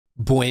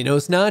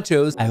Buenos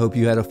nachos. I hope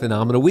you had a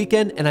phenomenal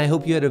weekend and I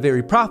hope you had a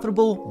very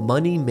profitable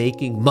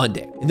money-making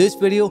Monday. In this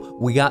video,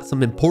 we got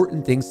some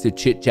important things to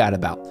chit chat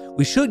about.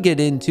 We should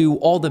get into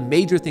all the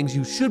major things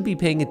you should be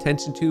paying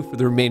attention to for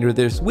the remainder of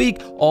this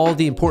week, all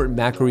the important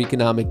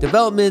macroeconomic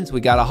developments,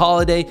 we got a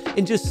holiday,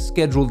 and just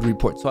scheduled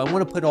reports. So I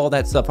want to put all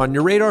that stuff on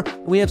your radar,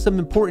 and we have some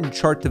important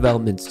chart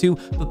developments too.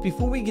 But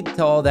before we get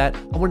to all that,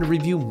 I want to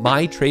review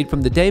my trade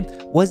from the day.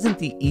 Wasn't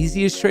the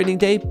easiest trading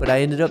day, but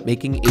I ended up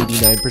making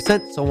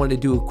 89%. So I want to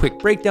do a quick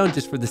breakdown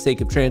just for the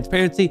sake of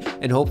transparency,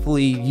 and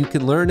hopefully you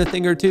can learn a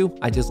thing or two.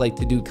 I just like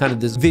to do kind of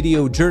this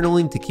video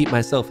journaling to keep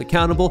myself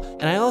accountable.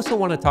 And I also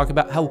want to talk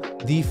about how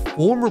the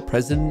former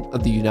president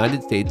of the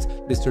United States,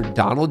 Mr.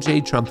 Donald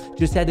J. Trump,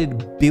 just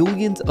added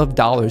billions of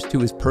dollars to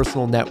his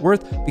personal net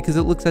worth because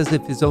it looks as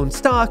if his own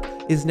stock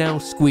is now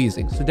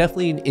squeezing. So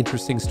definitely an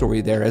interesting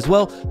story there as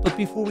well. But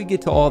before we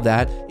get to all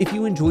that, if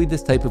you enjoyed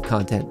this type of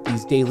content,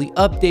 these daily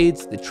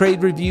updates, the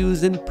trade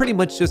reviews, and pretty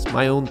much just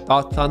my own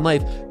thoughts on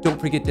life, don't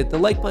forget to hit the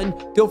like button.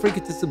 Don't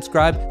forget to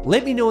subscribe.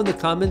 Let me know in the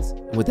comments.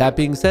 And with that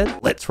being said,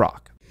 let's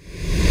rock.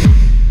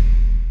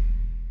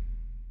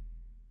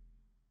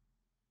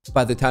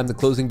 By the time the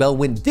closing bell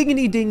went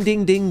dingity ding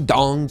ding ding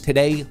dong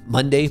today,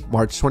 Monday,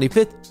 March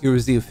 25th, here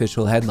is the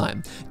official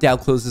headline. Dow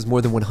closes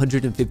more than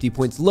 150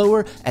 points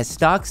lower as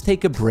stocks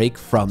take a break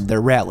from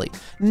their rally.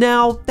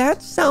 Now,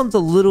 that sounds a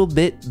little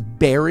bit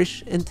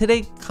bearish, and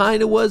today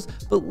kind of was,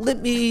 but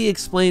let me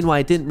explain why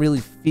I didn't really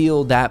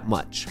feel that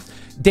much.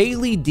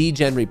 Daily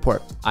DGen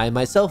report. I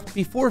myself,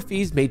 before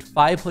fees, made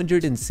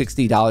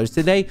 $560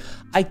 today.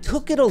 I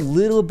took it a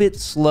little bit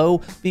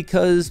slow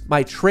because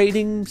my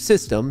trading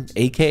system,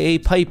 aka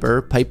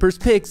Piper's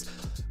Picks,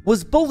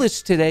 was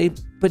bullish today,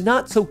 but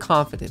not so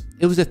confident.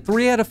 It was a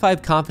 3 out of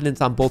 5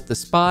 confidence on both the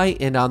SPY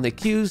and on the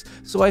Qs.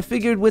 So I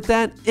figured with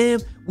that,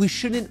 we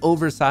shouldn't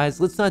oversize.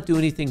 Let's not do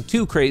anything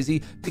too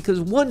crazy because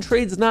one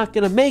trade's not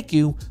gonna make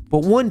you,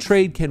 but one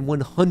trade can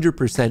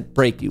 100%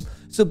 break you.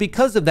 So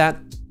because of that,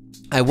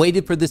 I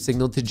waited for the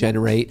signal to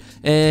generate,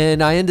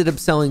 and I ended up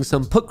selling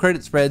some put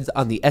credit spreads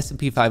on the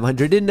S&P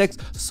 500 index,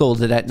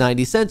 sold it at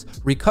 90 cents,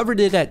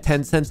 recovered it at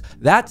 10 cents.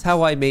 That's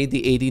how I made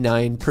the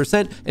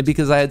 89%. And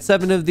because I had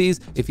 7 of these,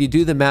 if you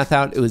do the math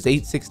out, it was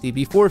 860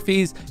 before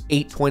fees,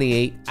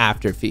 828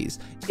 after fees.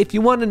 If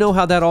you want to know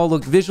how that all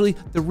looked visually,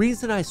 the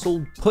reason I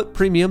sold put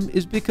premium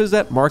is because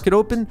at market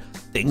open,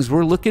 things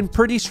were looking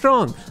pretty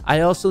strong.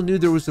 I also knew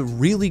there was a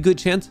really good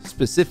chance,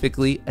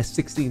 specifically a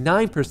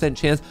 69%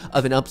 chance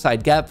of an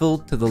upside gap fill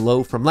to the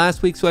low from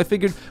last week. So I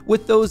figured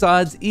with those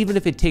odds, even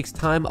if it takes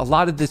time, a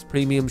lot of this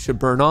premium should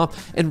burn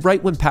off. And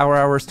right when Power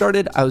Hour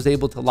started, I was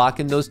able to lock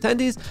in those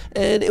tendies,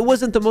 and it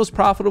wasn't the most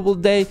profitable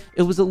day.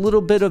 It was a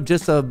little bit of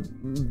just a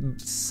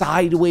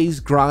sideways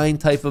grind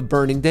type of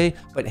burning day,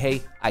 but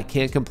hey, I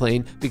can't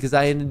complain because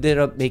I ended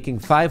up making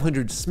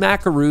 500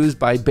 smackaroos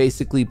by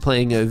basically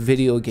playing a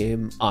video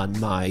game on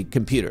my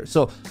computer.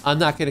 So I'm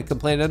not going to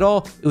complain at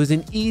all. It was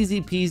an easy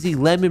peasy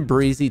lemon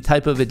breezy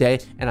type of a day,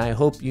 and I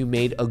hope you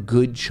made a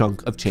good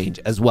chunk of change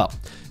as well.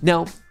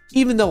 Now,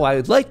 even though I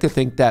would like to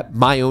think that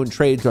my own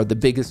trades are the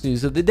biggest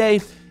news of the day,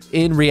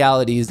 in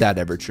reality, is that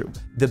ever true?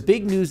 The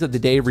big news of the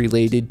day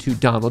related to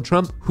Donald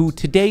Trump, who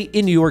today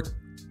in New York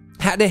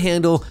had to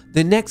handle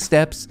the next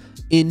steps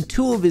in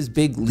 2 of his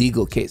big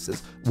legal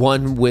cases,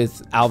 one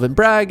with Alvin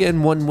Bragg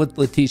and one with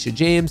Letitia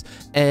James.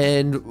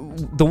 And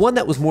the one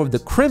that was more of the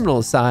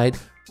criminal side,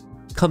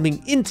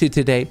 coming into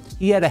today,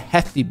 he had a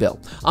hefty bill.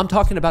 I'm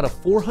talking about a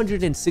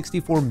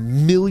 $464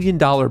 million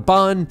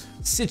bond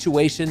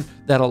situation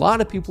that a lot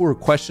of people were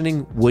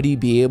questioning, would he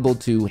be able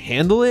to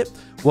handle it?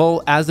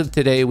 Well, as of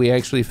today, we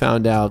actually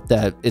found out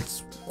that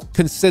it's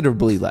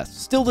considerably less.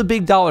 Still the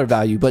big dollar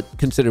value, but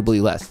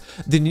considerably less.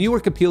 The New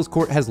York Appeals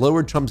Court has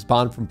lowered Trump's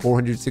bond from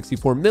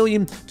 $464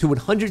 million to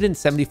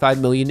 $175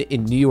 million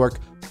in New York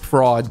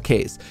fraud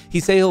case.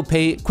 He say he'll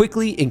pay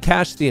quickly in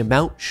cash. The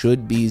amount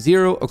should be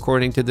 0,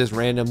 according to this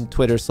random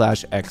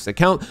Twitter/X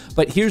account.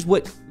 But here's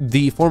what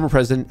the former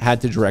president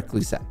had to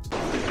directly say.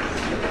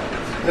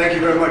 Thank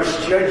you very much.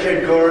 Judge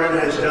Ed Kohrs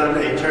has done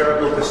a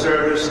terrible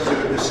disservice to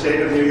the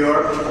state of New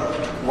York.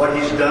 What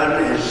he's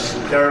done is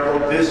terrible.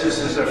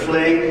 Businesses are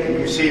fleeing, and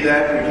you see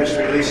that. We just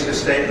released a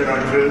statement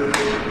on Truth.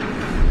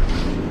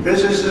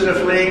 Businesses are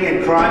fleeing,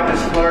 and crime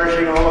is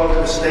flourishing all over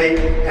the state,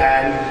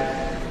 and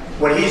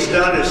what he's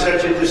done is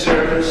such a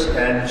disservice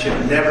and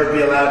should never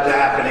be allowed to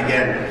happen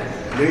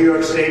again. New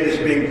York State is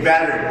being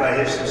battered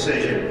by his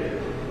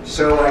decision.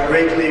 So I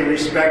greatly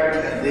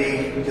respect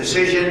the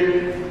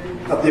decision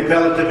of the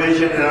appellate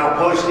division, and I'll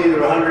post either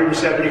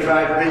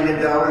 $175 million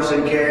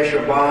in cash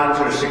or bonds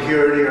or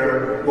security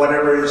or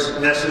whatever is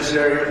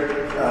necessary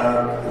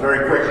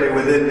very quickly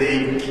within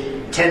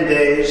the 10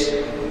 days.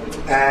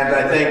 And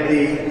I thank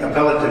the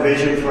appellate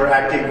division for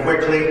acting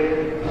quickly.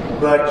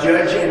 But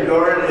Judge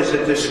Engoron is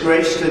a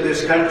disgrace to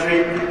this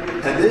country.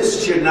 and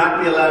this should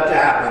not be allowed to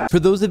happen. For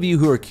those of you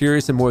who are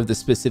curious in more of the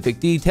specific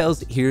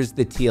details, here's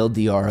the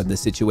TLDR on the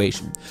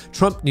situation.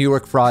 Trump New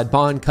York fraud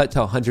bond cut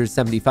to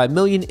 $175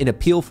 million in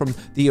appeal from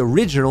the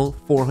original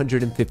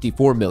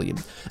 $454 million.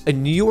 A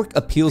New York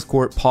appeals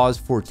court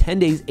paused for 10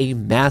 days a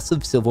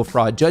massive civil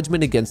fraud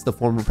judgment against the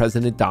former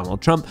President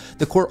Donald Trump.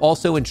 The court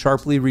also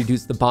sharply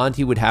reduced the bond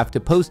he would have to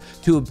post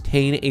to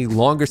obtain a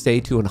longer stay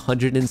to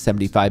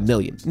 $175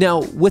 million.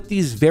 Now, with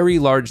these very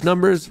large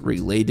numbers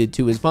related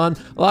to his bond,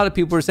 a lot of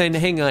people are saying,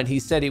 hang on, he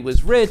said he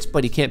was rich,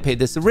 but he can't pay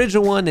this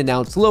original one, and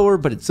now it's lower,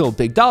 but it's still a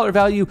big dollar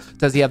value.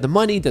 Does he have the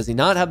money? Does he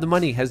not have the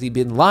money? Has he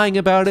been lying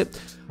about it?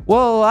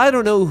 Well, I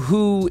don't know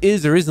who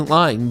is or isn't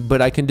lying,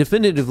 but I can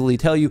definitively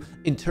tell you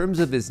in terms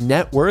of his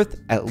net worth,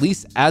 at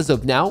least as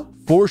of now,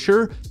 for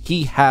sure,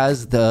 he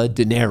has the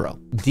dinero.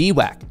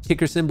 DWAC,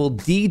 ticker symbol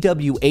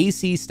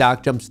DWAC,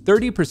 stock jumps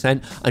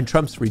 30% on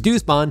Trump's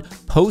reduced bond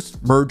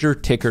post-merger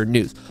ticker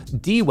news.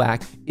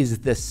 DWAC is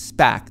the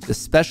SPAC, the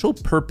Special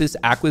Purpose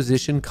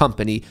Acquisition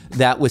Company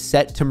that was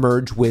set to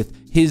merge with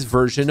his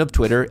version of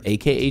Twitter,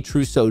 aka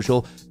True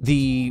Social.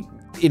 The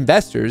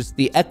investors,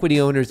 the equity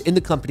owners in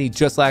the company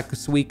just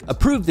last week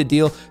approved the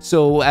deal.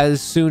 So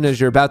as soon as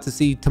you're about to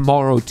see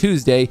tomorrow,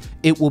 Tuesday,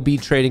 it will be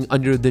trading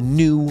under the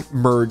new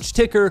merge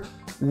ticker,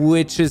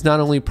 which is not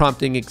only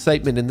prompting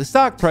excitement in the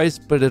stock price,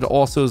 but it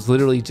also is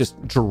literally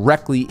just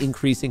directly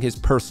increasing his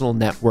personal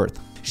net worth.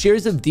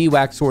 Shares of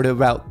DWAC soared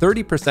about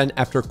 30%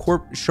 after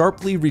Corp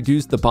sharply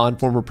reduced the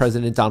bond former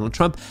President Donald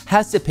Trump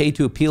has to pay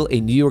to appeal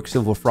a New York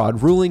civil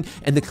fraud ruling,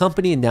 and the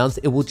company announced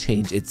it will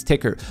change its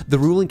ticker. The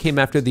ruling came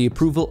after the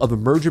approval of a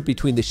merger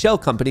between the shell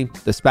company,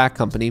 the SPAC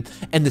company,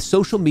 and the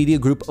social media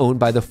group owned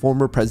by the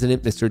former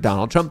president, Mr.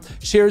 Donald Trump.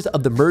 Shares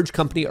of the merged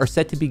company are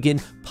set to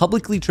begin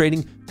publicly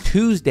trading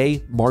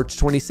Tuesday, March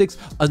 26th,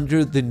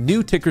 under the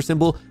new ticker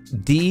symbol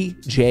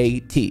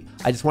DJT.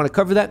 I just want to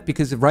cover that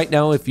because right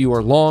now, if you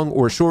are long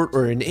or short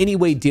or in any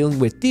way dealing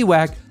with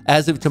DWAC,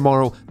 as of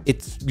tomorrow,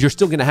 you're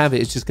still going to have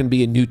it. It's just going to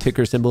be a new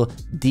ticker symbol,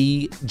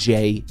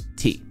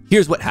 DJT.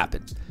 Here's what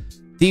happened.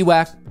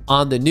 DWAC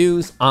on the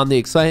news, on the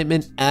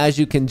excitement, as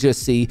you can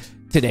just see,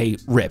 today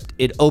ripped.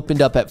 It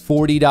opened up at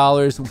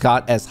 $40,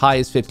 got as high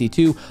as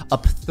 $52,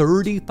 up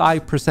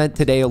 35%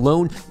 today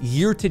alone.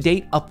 Year to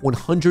date, up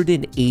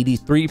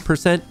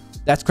 183%.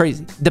 That's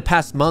crazy. The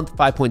past month,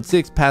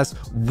 5.6, past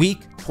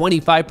week,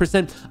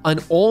 25%. On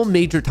all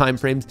major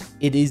timeframes,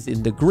 it is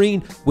in the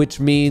green,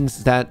 which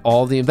means that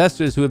all the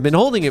investors who have been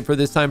holding it for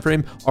this time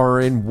frame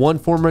are in one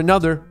form or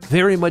another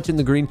very much in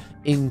the green,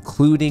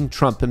 including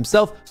Trump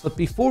himself. But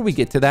before we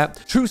get to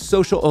that, True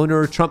Social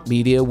owner Trump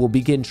Media will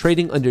begin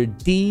trading under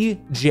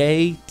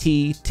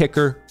DJT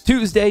ticker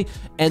Tuesday,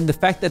 and the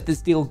fact that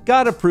this deal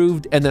got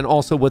approved and then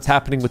also what's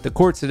happening with the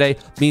courts today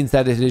means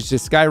that it is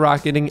just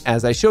skyrocketing,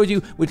 as I showed you,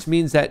 which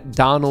means that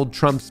Donald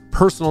Trump's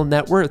personal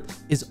net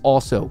worth is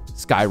also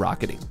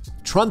skyrocketing.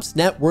 Trump's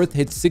net worth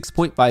hit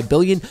 $6.5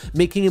 billion,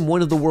 making him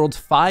one of the world's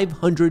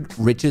 500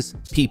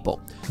 richest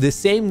people. The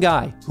same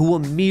guy who a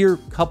mere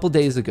couple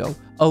days ago,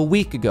 a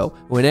week ago,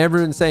 when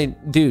everyone's saying,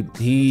 dude,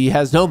 he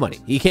has no money,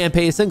 he can't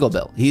pay a single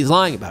bill, he's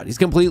lying about it, he's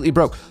completely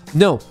broke.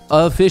 No,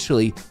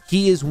 officially,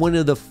 he is one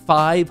of the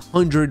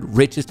 500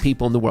 richest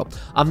people in the world.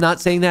 I'm not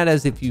saying that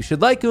as if you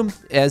should like him,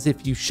 as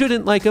if you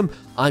shouldn't like him.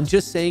 I'm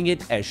just saying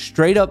it as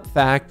straight up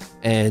fact.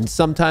 And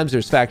sometimes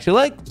there's facts you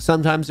like,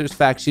 sometimes there's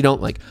facts you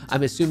don't like.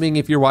 I'm assuming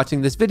if you're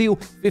watching this video,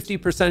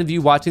 50% of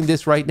you watching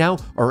this right now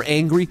are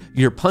angry,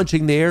 you're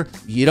punching the air,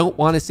 you don't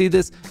want to see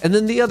this. And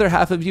then the other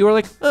half of you are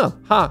like,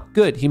 oh,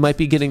 good, he might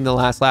be getting the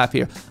last laugh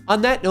here.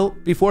 On that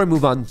note, before I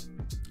move on,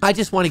 I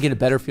just want to get a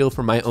better feel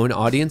for my own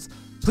audience.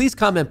 Please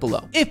comment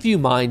below if you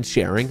mind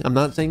sharing. I'm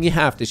not saying you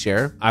have to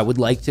share. I would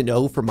like to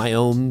know for my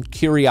own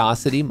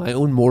curiosity, my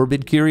own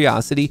morbid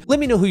curiosity. Let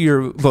me know who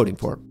you're voting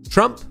for.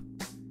 Trump,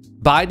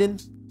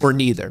 Biden, or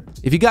neither.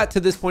 If you got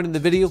to this point in the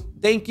video,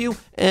 thank you.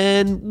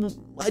 And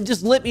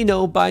just let me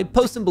know by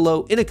posting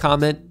below in a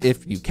comment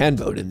if you can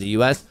vote in the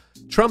US.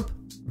 Trump,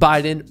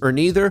 Biden, or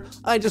neither.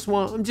 I'm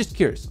just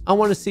curious. I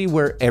want to see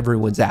where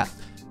everyone's at.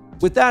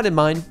 With that in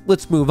mind,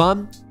 let's move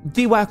on.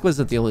 DWAC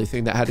wasn't the only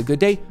thing that had a good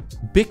day.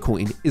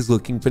 Bitcoin is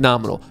looking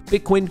phenomenal.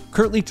 Bitcoin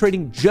currently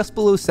trading just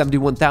below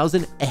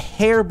 71,000, a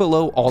hair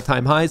below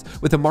all-time highs,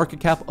 with a market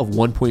cap of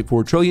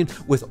 1.4 trillion,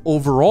 with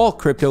overall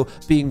crypto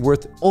being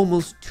worth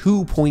almost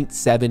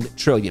 2.7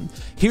 trillion.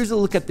 Here's a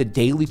look at the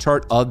daily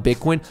chart of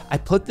Bitcoin. I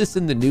put this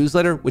in the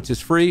newsletter, which is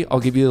free.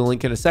 I'll give you the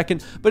link in a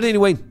second. But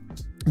anyway,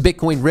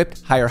 Bitcoin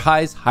ripped higher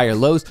highs, higher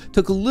lows,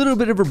 took a little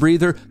bit of a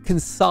breather,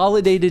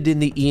 consolidated in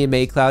the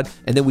EMA cloud,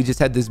 and then we just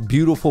had this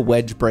beautiful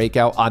wedge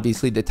breakout.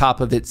 Obviously, the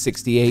top of it,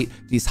 68,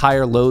 these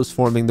higher lows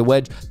forming the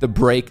wedge, the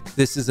break.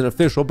 This is an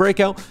official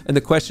breakout, and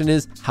the question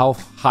is, how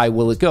high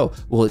will it go?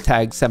 Will it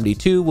tag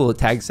 72? Will it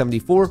tag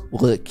 74?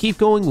 Will it keep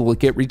going? Will it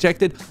get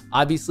rejected?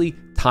 Obviously,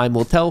 time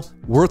will tell.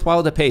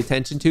 Worthwhile to pay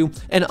attention to,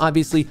 and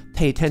obviously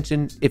pay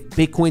attention if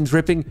Bitcoin's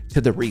ripping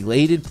to the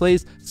related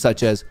plays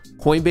such as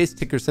Coinbase,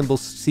 ticker symbol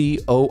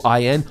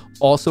COIN,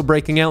 also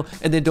breaking out.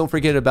 And then don't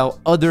forget about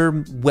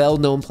other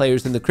well-known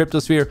players in the crypto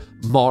sphere,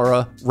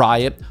 Mara,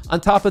 Riot. On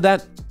top of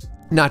that,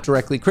 not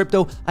directly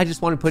crypto. I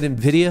just want to put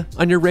Nvidia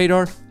on your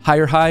radar.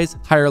 Higher highs,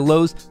 higher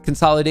lows,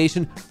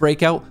 consolidation,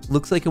 breakout.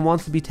 Looks like it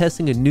wants to be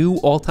testing a new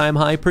all-time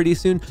high pretty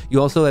soon.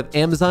 You also have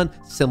Amazon,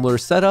 similar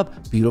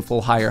setup,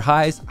 beautiful higher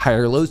highs,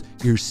 higher lows.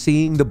 You're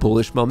seeing the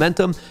bullish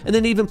momentum. And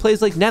then even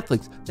plays like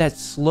Netflix, that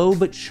slow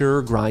but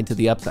sure grind to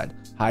the upside.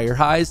 Higher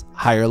highs,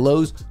 higher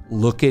lows,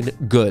 looking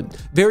good.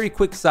 Very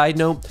quick side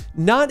note,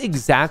 not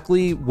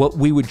exactly what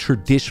we would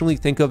traditionally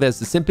think of as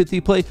the sympathy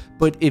play,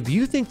 but if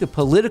you think the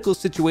political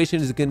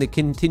situation is going to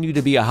continue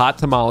to be a hot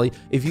tamale,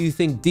 if you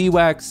think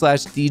DWAC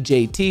slash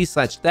DJT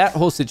slash that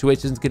whole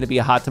situation is going to be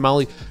a hot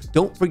tamale,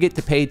 don't forget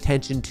to pay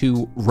attention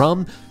to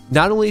RUM.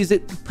 Not only is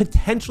it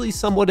potentially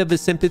somewhat of a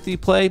sympathy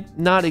play,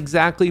 not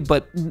exactly,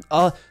 but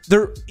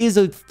there is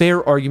a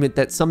fair argument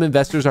that some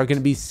investors are going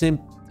to be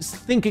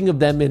thinking of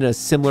them in a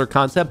similar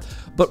concept,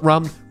 but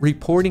RUM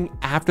reporting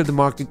after the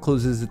market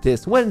closes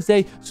this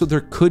Wednesday, so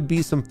there could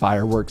be some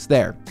fireworks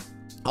there.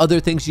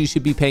 Other things you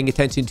should be paying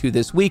attention to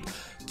this week: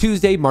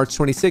 Tuesday, March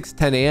 26th,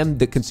 10 a.m.,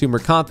 the consumer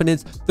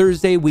confidence.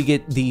 Thursday, we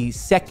get the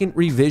second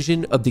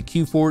revision of the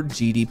Q4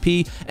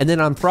 GDP. And then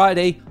on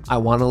Friday, I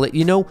want to let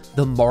you know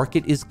the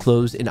market is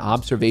closed in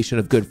observation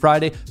of Good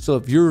Friday. So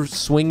if you're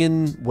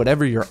swinging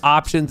whatever your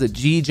options, a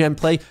G-Gen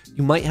play,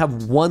 you might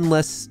have one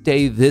less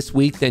day this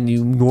week than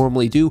you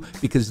normally do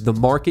because the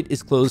market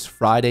is closed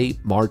Friday,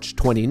 March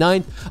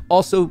 29th.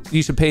 Also,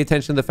 you should pay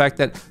attention to the fact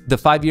that the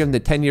 5-year and the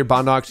 10-year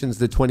bond auctions,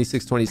 the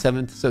 26th,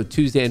 27th. So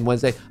Tuesday and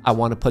Wednesday, I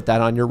want to put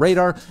that on your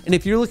radar. And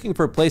if you're looking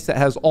for a place that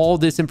has all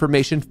this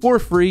information for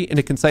free in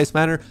a concise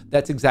manner,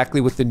 that's exactly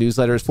what the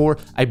newsletter is for.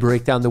 I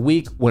break down the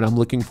week, what I'm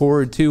looking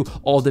forward to,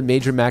 all the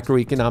major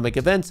macroeconomic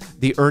events,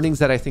 the earnings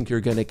that I think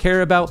you're going to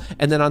care about.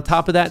 And then on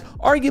top of that,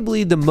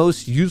 arguably the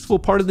most useful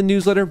part of the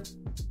newsletter,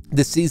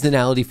 the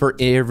seasonality for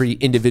every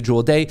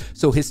individual day.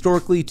 So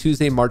historically,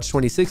 Tuesday, March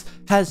 26th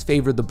has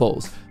favored the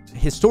bulls.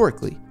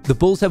 Historically, the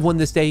bulls have won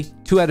this day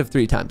 2 out of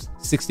 3 times,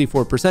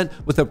 64%,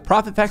 with a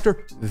profit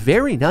factor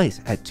very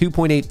nice at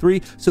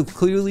 2.83. So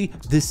clearly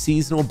the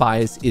seasonal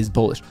bias is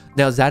bullish.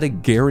 Now, is that a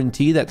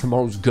guarantee that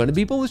tomorrow's going to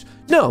be bullish?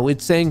 No,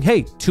 it's saying,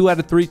 hey, 2 out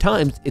of 3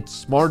 times, it's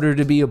smarter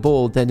to be a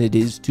bull than it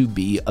is to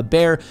be a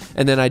bear.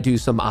 And then I do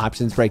some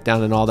options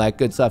breakdown and all that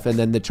good stuff. And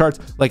then the charts,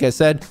 like I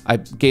said, I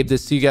gave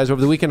this to you guys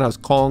over the weekend. I was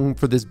calling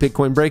for this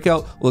Bitcoin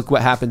breakout. Look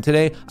what happened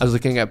today. I was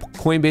looking at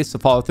Coinbase to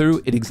follow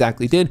through. It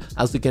exactly did.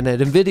 I was looking at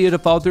Nvidia to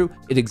follow through.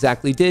 It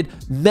exactly did.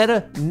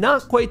 Meta,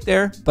 not quite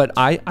there, but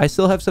I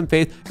still have some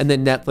faith. And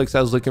then Netflix,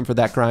 I was looking for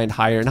that grind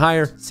higher and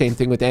higher. Same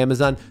thing with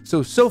Amazon.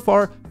 So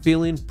far,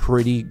 feeling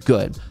pretty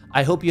good.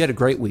 I hope you had a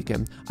great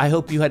weekend. I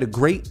hope you had a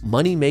great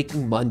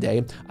money-making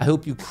Monday. I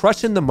hope you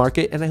crush in the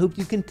market, and I hope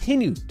you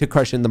continue to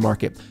crush in the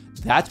market.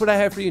 That's what I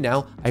have for you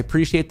now. I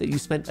appreciate that you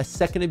spent a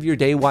second of your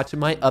day watching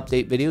my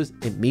update videos.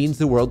 It means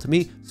the world to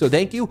me. So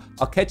thank you.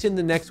 I'll catch you in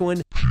the next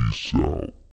one. Peace out.